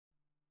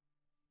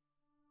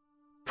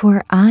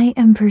For I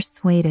am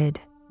persuaded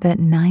that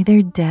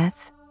neither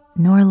death,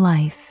 nor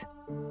life,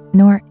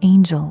 nor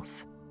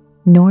angels,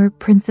 nor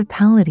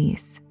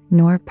principalities,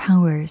 nor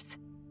powers,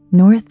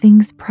 nor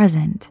things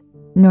present,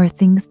 nor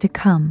things to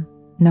come,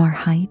 nor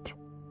height,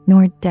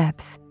 nor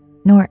depth,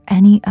 nor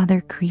any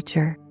other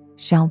creature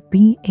shall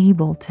be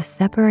able to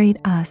separate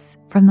us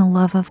from the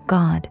love of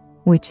God,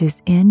 which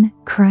is in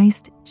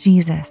Christ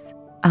Jesus,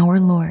 our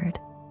Lord.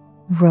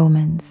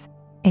 Romans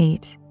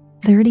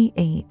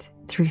 8:38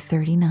 through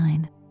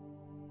 39.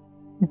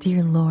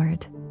 Dear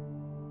Lord,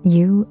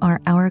 you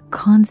are our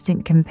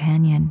constant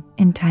companion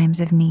in times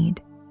of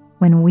need,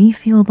 when we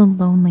feel the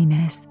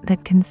loneliness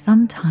that can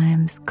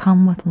sometimes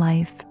come with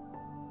life.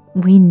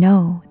 We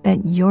know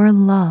that your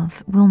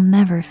love will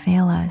never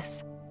fail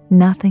us.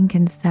 Nothing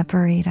can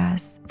separate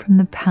us from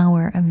the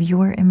power of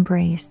your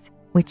embrace,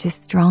 which is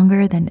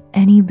stronger than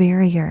any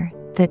barrier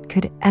that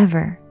could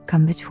ever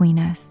come between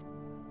us.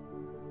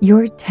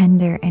 Your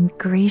tender and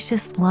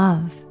gracious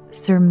love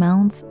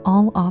surmounts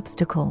all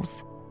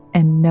obstacles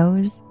and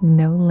knows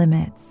no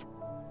limits.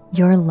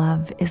 Your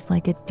love is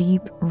like a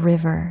deep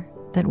river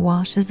that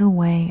washes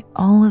away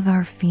all of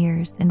our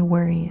fears and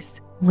worries,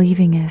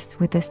 leaving us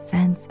with a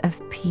sense of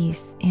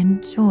peace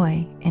and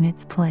joy in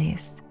its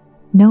place.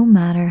 No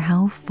matter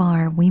how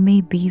far we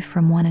may be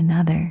from one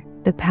another,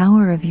 the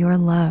power of your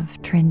love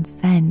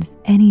transcends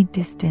any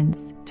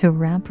distance to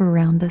wrap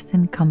around us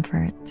in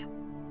comfort.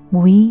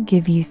 We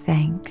give you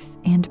thanks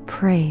and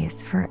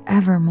praise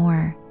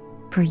forevermore,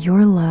 for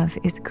your love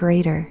is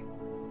greater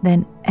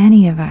than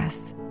any of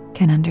us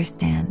can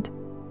understand.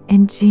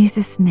 In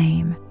Jesus'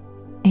 name,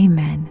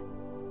 amen.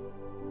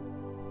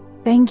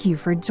 Thank you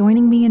for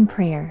joining me in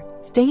prayer.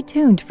 Stay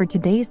tuned for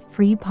today's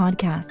free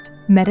podcast,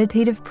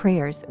 Meditative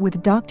Prayers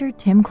with Dr.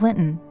 Tim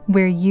Clinton,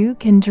 where you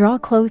can draw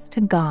close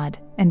to God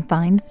and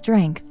find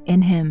strength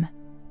in Him.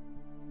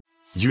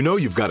 You know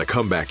you've got a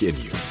comeback in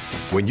you.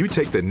 When you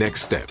take the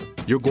next step,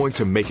 you're going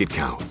to make it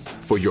count.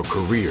 For your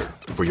career,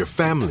 for your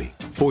family,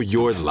 for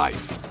your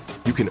life.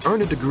 You can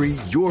earn a degree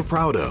you're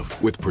proud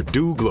of with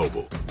Purdue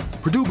Global.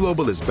 Purdue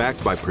Global is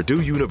backed by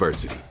Purdue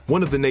University,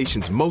 one of the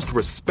nation's most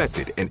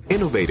respected and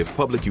innovative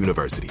public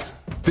universities.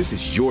 This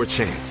is your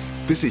chance.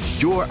 This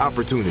is your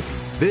opportunity.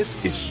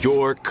 This is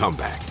your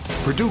comeback.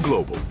 Purdue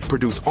Global,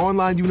 Purdue's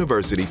online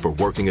university for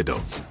working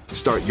adults.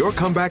 Start your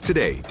comeback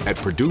today at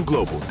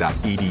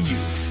purdueglobal.edu.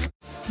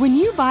 When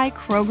you buy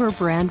Kroger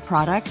brand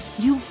products,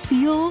 you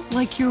feel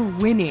like you're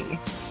winning.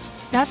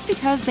 That's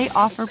because they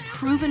offer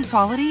proven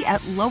quality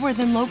at lower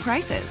than low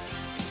prices.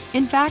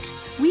 In fact,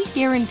 we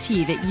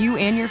guarantee that you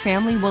and your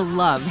family will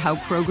love how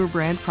Kroger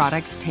brand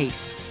products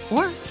taste,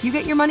 or you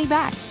get your money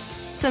back.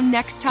 So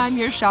next time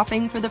you're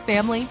shopping for the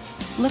family,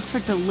 look for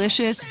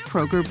delicious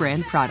Kroger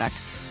brand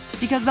products,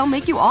 because they'll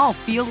make you all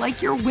feel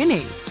like you're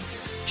winning.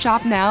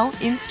 Shop now,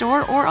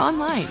 in-store, or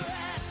online.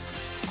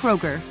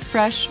 Kroger,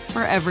 fresh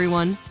for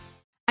everyone.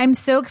 I'm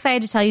so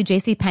excited to tell you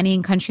JCPenney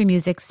and country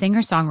music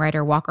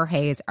singer-songwriter Walker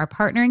Hayes are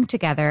partnering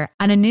together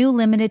on a new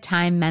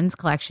limited-time men's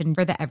collection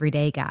for the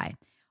everyday guy.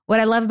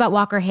 What I love about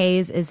Walker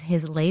Hayes is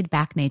his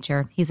laid-back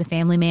nature. He's a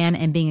family man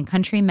and being a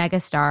country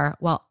megastar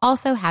while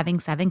also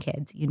having 7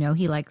 kids. You know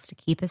he likes to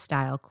keep his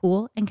style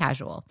cool and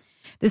casual.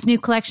 This new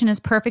collection is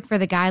perfect for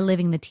the guy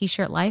living the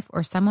t-shirt life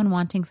or someone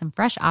wanting some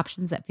fresh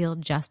options that feel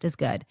just as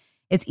good.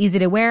 It's easy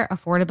to wear,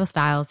 affordable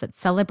styles that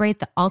celebrate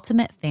the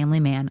ultimate family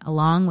man,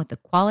 along with the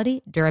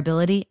quality,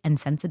 durability, and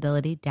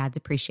sensibility dads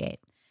appreciate.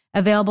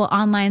 Available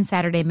online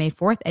Saturday, May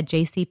 4th at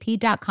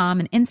jcp.com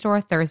and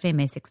in-store Thursday,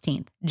 May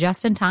 16th,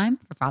 just in time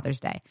for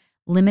Father's Day.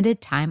 Limited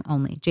time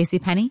only.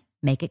 JCPenney,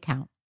 make it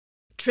count.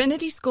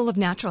 Trinity School of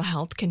Natural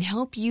Health can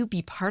help you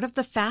be part of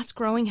the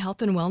fast-growing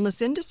health and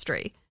wellness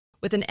industry.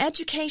 With an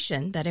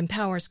education that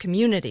empowers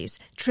communities,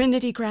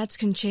 Trinity grads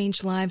can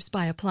change lives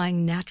by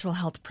applying natural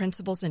health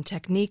principles and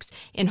techniques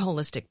in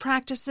holistic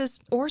practices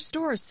or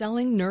stores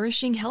selling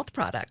nourishing health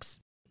products.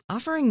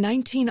 Offering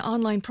 19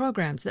 online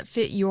programs that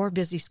fit your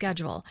busy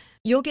schedule,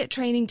 you'll get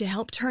training to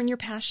help turn your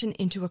passion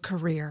into a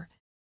career.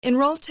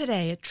 Enroll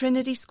today at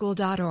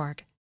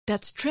trinityschool.org.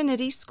 That's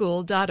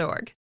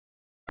trinityschool.org.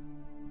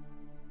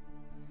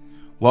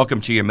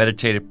 Welcome to your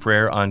meditative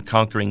prayer on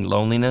conquering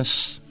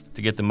loneliness.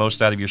 To get the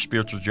most out of your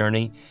spiritual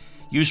journey,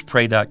 use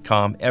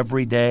pray.com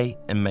every day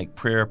and make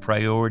prayer a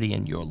priority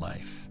in your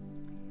life.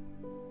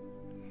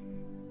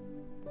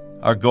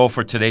 Our goal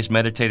for today's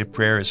meditative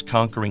prayer is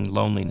conquering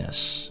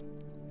loneliness.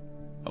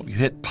 Hope you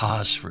hit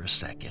pause for a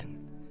second.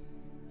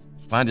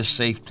 Find a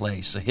safe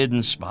place, a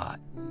hidden spot,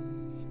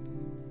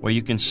 where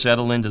you can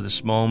settle into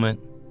this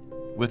moment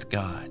with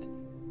God.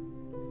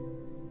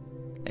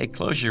 Hey,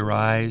 close your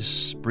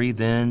eyes, breathe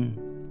in,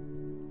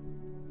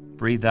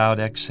 breathe out,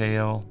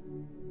 exhale.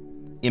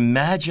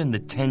 Imagine the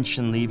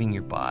tension leaving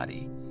your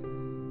body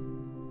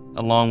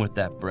along with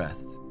that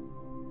breath.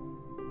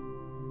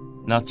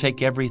 Now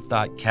take every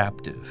thought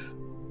captive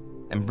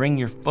and bring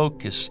your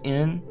focus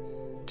in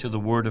to the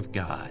Word of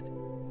God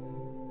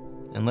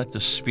and let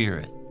the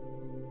Spirit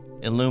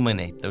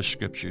illuminate those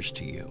scriptures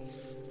to you.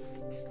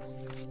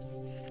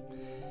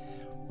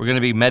 We're going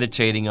to be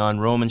meditating on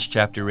Romans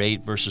chapter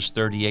 8, verses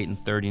 38 and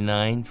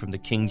 39 from the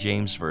King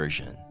James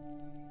Version.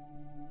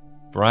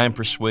 For I am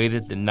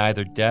persuaded that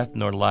neither death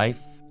nor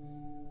life,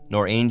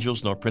 nor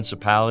angels, nor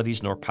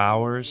principalities, nor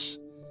powers,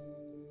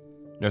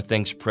 nor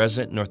things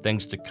present, nor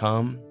things to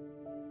come,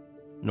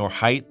 nor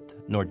height,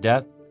 nor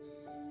depth,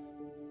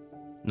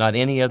 not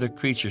any other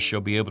creature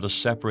shall be able to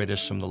separate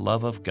us from the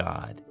love of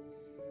God,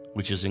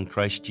 which is in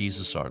Christ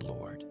Jesus our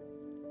Lord.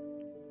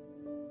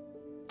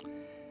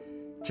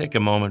 Take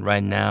a moment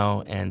right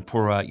now and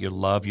pour out your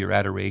love, your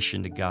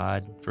adoration to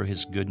God for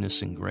His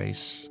goodness and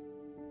grace.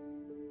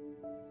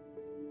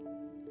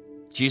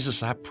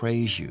 Jesus, I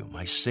praise you,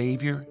 my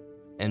Savior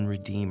and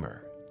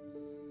Redeemer.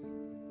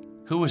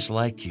 Who is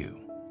like you?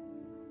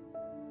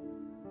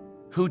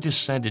 Who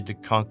descended to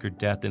conquer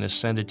death and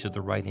ascended to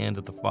the right hand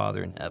of the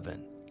Father in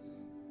heaven?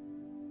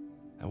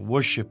 I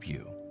worship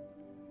you,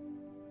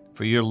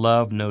 for your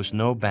love knows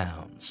no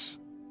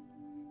bounds.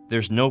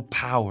 There's no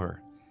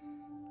power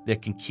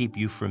that can keep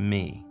you from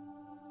me.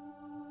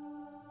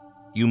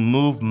 You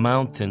move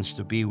mountains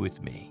to be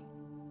with me.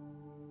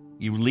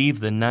 You leave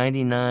the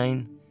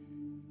 99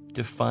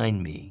 to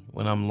find me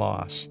when I'm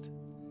lost.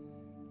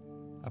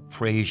 I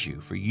praise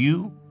you, for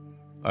you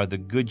are the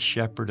good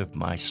shepherd of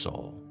my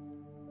soul.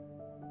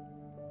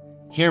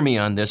 Hear me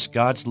on this.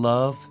 God's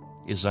love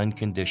is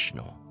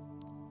unconditional.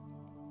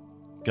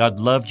 God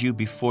loved you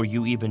before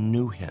you even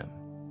knew Him.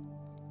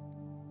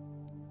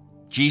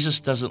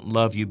 Jesus doesn't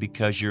love you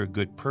because you're a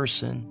good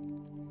person.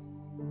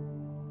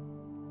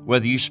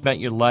 Whether you spent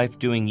your life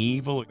doing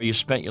evil or you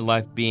spent your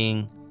life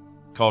being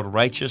called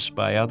righteous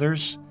by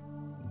others,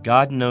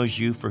 God knows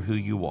you for who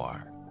you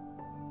are.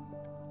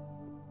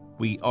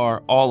 We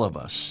are, all of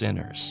us,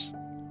 sinners.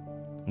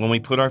 When we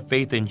put our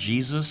faith in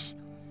Jesus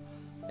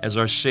as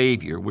our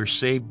Savior, we're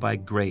saved by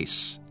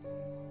grace,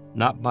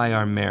 not by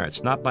our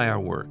merits, not by our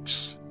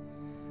works.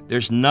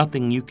 There's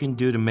nothing you can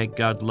do to make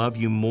God love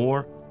you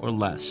more or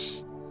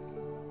less.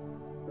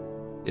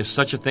 If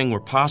such a thing were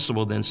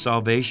possible, then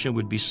salvation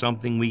would be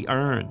something we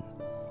earn.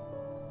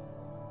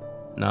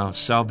 Now,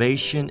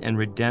 salvation and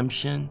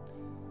redemption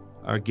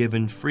are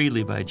given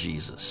freely by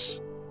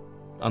Jesus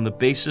on the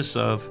basis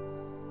of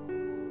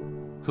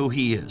who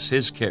He is,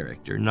 His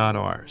character, not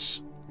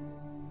ours.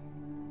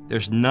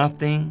 There's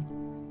nothing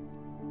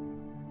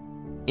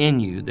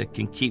in you that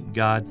can keep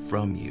God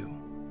from you.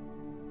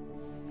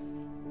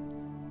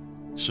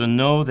 So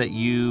know that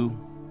you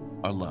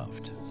are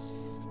loved.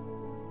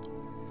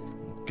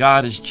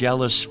 God is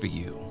jealous for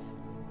you,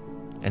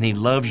 and He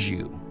loves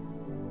you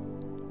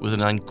with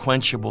an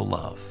unquenchable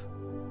love.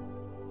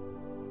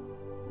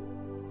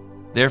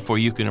 Therefore,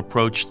 you can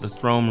approach the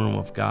throne room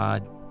of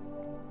God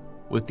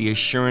with the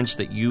assurance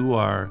that you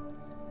are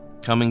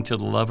coming to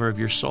the lover of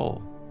your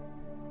soul.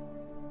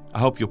 I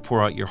hope you'll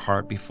pour out your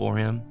heart before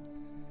Him,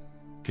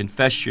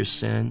 confess your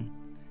sin,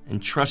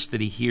 and trust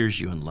that He hears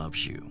you and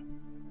loves you.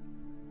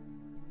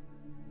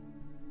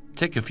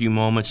 Take a few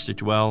moments to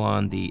dwell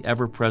on the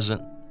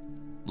ever-present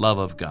love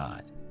of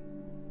God.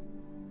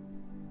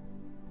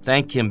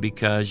 Thank Him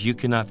because you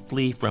cannot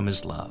flee from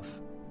His love.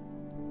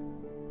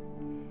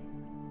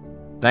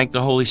 Thank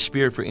the Holy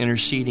Spirit for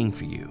interceding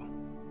for you.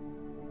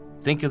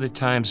 Think of the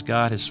times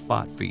God has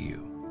fought for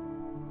you.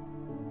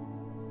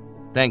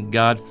 Thank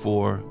God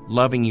for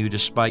loving you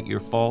despite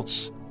your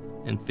faults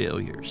and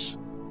failures.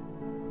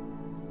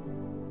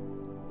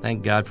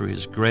 Thank God for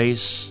His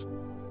grace.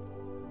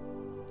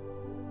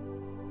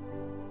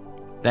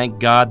 Thank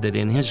God that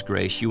in His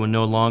grace you will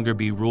no longer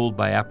be ruled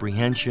by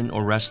apprehension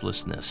or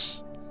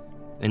restlessness.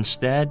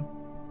 Instead,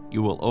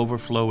 you will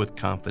overflow with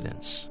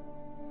confidence.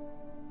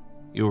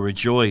 You will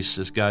rejoice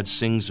as God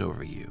sings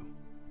over you.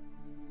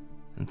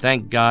 And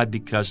thank God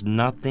because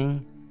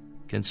nothing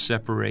can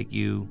separate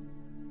you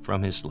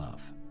from His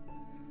love.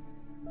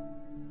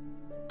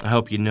 I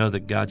hope you know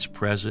that God's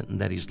present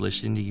and that He's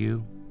listening to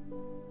you.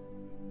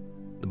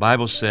 The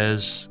Bible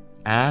says,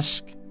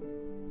 ask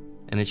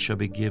and it shall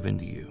be given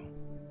to you.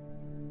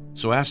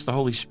 So ask the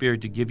Holy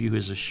Spirit to give you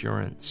His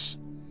assurance,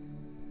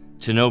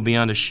 to know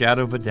beyond a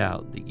shadow of a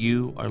doubt that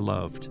you are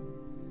loved.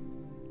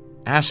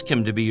 Ask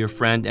Him to be your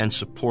friend and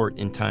support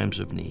in times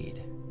of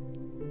need.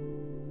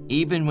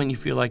 Even when you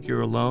feel like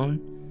you're alone,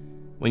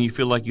 when you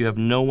feel like you have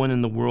no one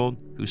in the world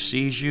who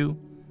sees you,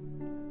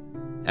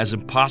 as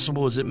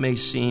impossible as it may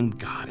seem,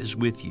 God is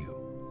with you,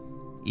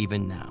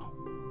 even now.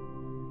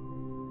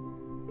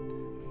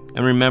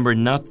 And remember,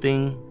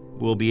 nothing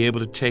will be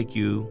able to take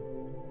you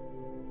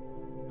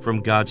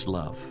from God's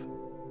love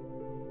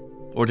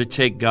or to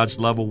take God's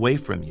love away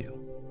from you.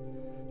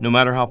 No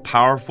matter how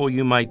powerful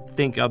you might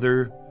think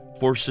other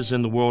forces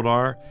in the world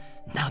are,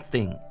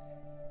 nothing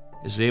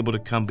is able to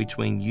come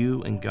between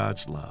you and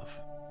God's love.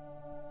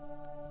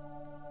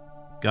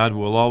 God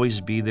will always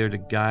be there to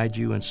guide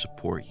you and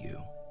support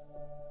you.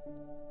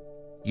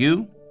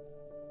 You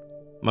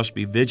must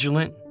be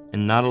vigilant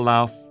and not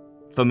allow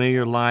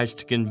familiar lies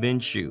to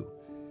convince you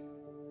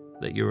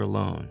that you're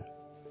alone.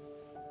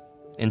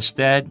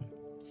 Instead,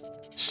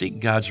 seek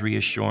God's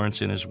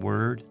reassurance in His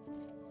Word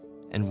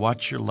and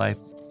watch your life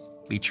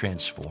be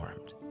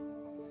transformed.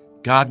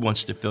 God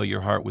wants to fill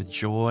your heart with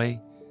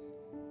joy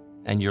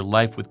and your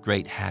life with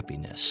great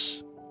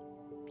happiness.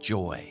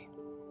 Joy.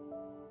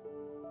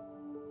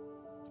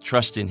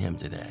 Trust in Him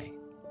today.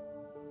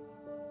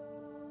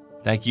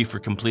 Thank you for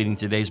completing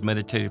today's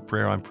meditative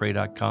prayer on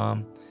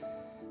Pray.com.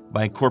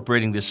 By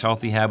incorporating this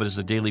healthy habit as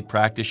a daily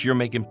practice, you're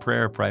making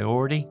prayer a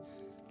priority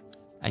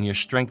and you're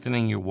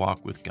strengthening your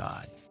walk with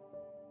God.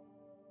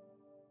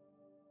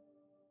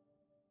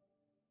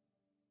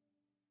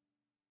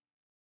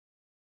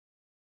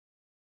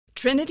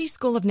 Trinity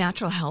School of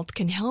Natural Health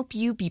can help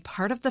you be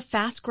part of the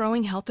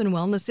fast-growing health and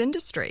wellness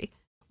industry.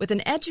 With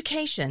an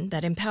education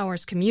that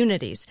empowers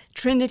communities,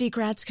 Trinity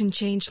grads can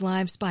change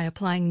lives by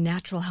applying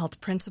natural health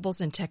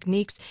principles and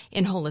techniques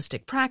in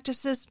holistic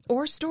practices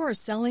or stores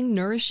selling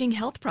nourishing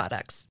health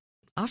products.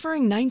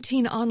 Offering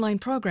 19 online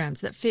programs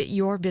that fit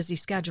your busy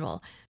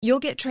schedule, you'll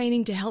get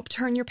training to help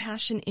turn your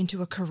passion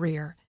into a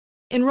career.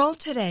 Enroll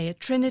today at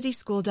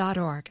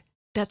trinityschool.org.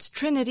 That's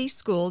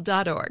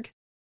trinityschool.org.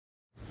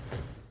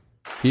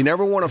 You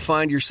never want to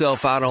find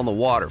yourself out on the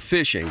water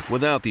fishing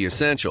without the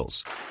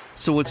essentials.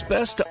 So it's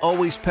best to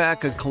always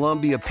pack a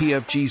Columbia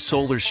PFG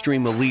Solar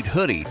Stream Elite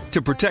hoodie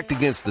to protect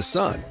against the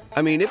sun.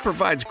 I mean, it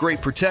provides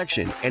great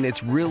protection and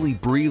it's really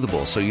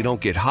breathable so you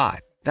don't get hot.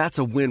 That's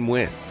a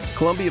win-win.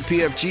 Columbia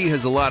PFG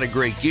has a lot of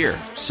great gear.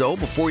 So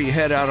before you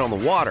head out on the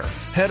water,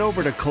 head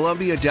over to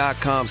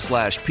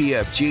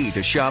Columbia.com/PFG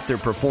to shop their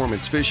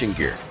performance fishing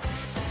gear.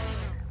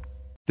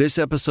 This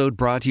episode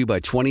brought to you by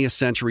 20th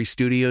Century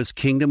Studios'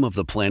 Kingdom of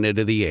the Planet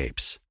of the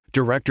Apes.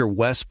 Director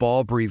Wes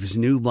Ball breathes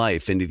new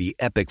life into the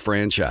epic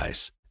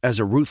franchise. As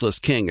a ruthless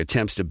king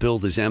attempts to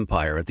build his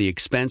empire at the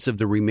expense of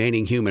the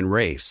remaining human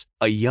race,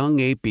 a young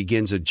ape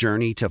begins a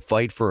journey to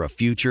fight for a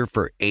future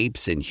for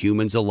apes and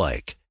humans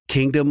alike.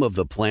 Kingdom of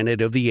the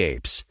Planet of the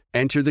Apes.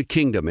 Enter the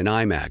kingdom in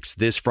IMAX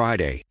this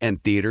Friday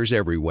and theaters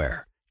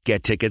everywhere.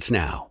 Get tickets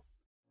now.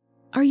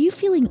 Are you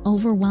feeling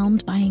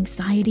overwhelmed by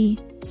anxiety,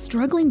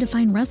 struggling to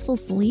find restful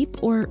sleep,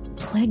 or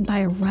plagued by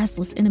a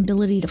restless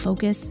inability to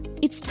focus?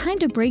 It's time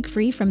to break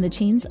free from the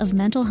chains of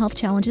mental health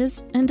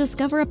challenges and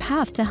discover a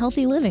path to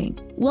healthy living.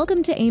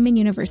 Welcome to Amen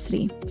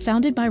University,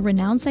 founded by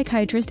renowned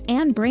psychiatrist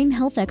and brain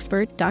health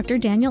expert Dr.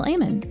 Daniel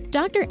Amen.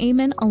 Dr.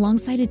 Amen,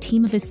 alongside a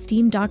team of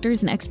esteemed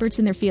doctors and experts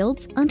in their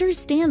fields,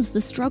 understands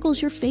the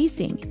struggles you're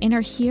facing and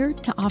are here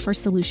to offer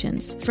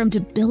solutions. From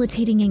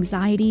debilitating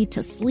anxiety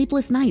to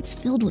sleepless nights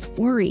filled with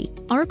worry,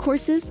 our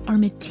courses are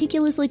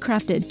meticulously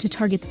crafted to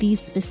target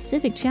these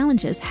specific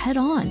challenges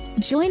head-on.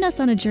 Join us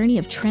on a journey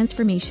of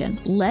transformation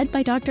led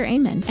by Dr.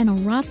 Amen and a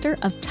roster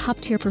of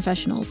top-tier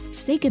professionals.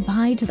 Say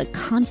goodbye to the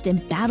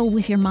constant battle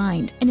with your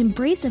mind and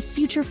embrace a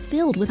future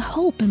filled with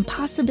hope and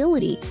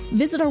possibility.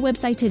 Visit our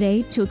website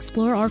today to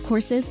explore our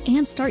courses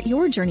and start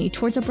your journey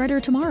towards a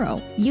brighter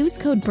tomorrow. Use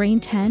code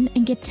BRAIN10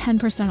 and get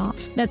 10%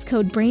 off. That's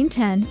code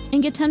BRAIN10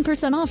 and get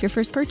 10% off your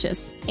first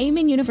purchase.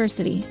 Amen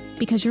University,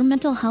 because your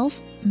mental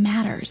health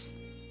matters.